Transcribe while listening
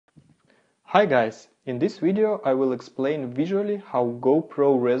Hi guys, in this video I will explain visually how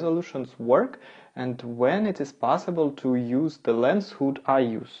GoPro resolutions work and when it is possible to use the lens hood I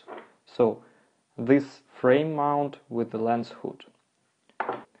use. So, this frame mount with the lens hood.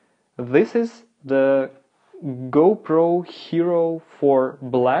 This is the GoPro Hero 4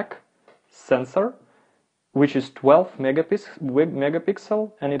 Black sensor, which is 12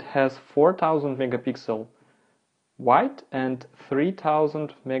 megapixel and it has 4000 megapixel wide and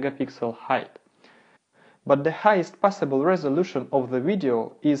 3000 megapixel height. But the highest possible resolution of the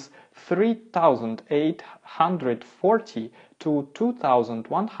video is 3840 to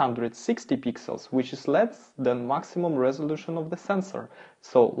 2160 pixels, which is less than maximum resolution of the sensor.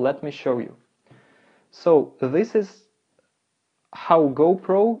 So let me show you. So this is how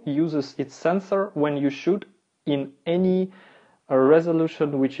GoPro uses its sensor when you shoot in any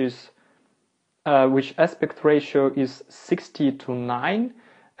resolution which aspect ratio is 60:9,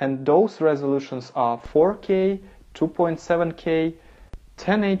 and those resolutions are 4K, 2.7K,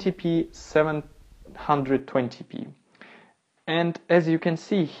 1080p, 720p. And as you can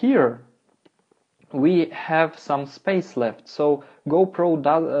see here, we have some space left, so GoPro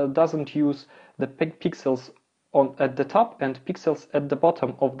doesn't use the pixels at the top and pixels at the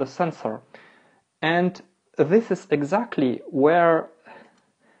bottom of the sensor. And this is exactly where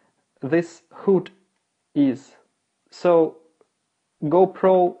this hood is. So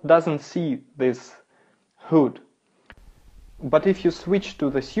GoPro doesn't see this hood. But if you switch to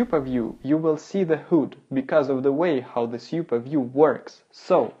the super view, you will see the hood because of the way how the super view works.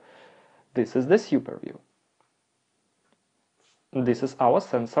 So this is the super view. This is our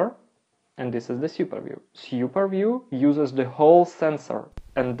sensor and this is the super view. Super view uses the whole sensor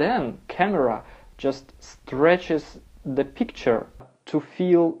and then camera just stretches the picture to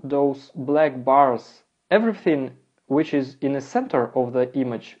feel those black bars. Everything which is in the center of the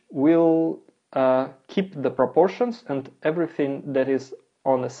image will keep the proportions, and everything that is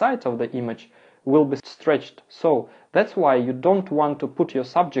on the side of the image will be stretched. So that's why you don't want to put your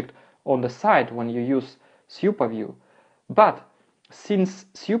subject on the side when you use super view. But since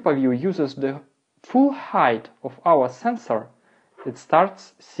super view uses the full height of our sensor, it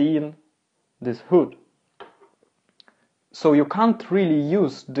starts seeing this hood. So you can't really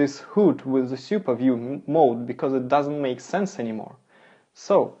use this hood with the super view mode because it doesn't make sense anymore.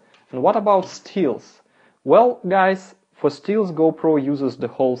 So, and what about stills? Well, guys, for stills GoPro uses the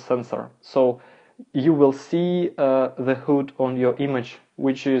whole sensor. So you will see the hood on your image,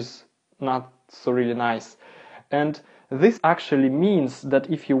 which is not so really nice. And this actually means that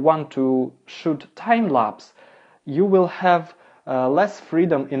if you want to shoot time-lapse, you will have less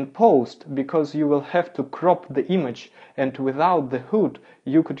freedom in post because you will have to crop the image, and without the hood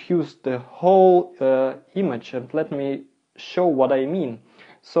you could use the whole image. And let me show what I mean.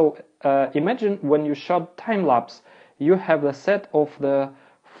 So imagine when you shot time-lapse, you have the set of the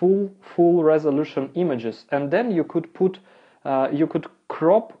full resolution images, and then you could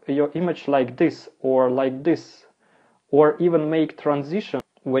crop your image like this, or even make transition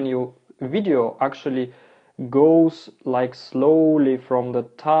when your video actually goes like slowly from the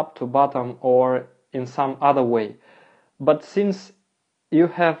top to bottom or in some other way. But since you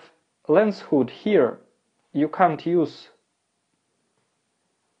have lens hood here, you can't use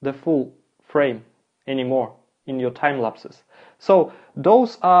the full frame anymore in your time lapses. So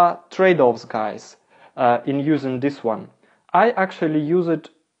those are trade-offs, guys, in using this one. I actually use it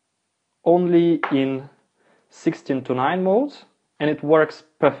only in 16:9 modes, and it works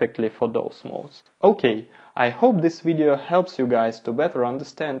perfectly for those modes. Okay, I hope this video helps you guys to better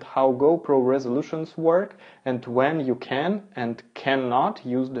understand how GoPro resolutions work and when you can and cannot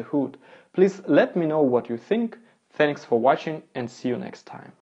use the hood. Please let me know what you think. Thanks for watching and see you next time.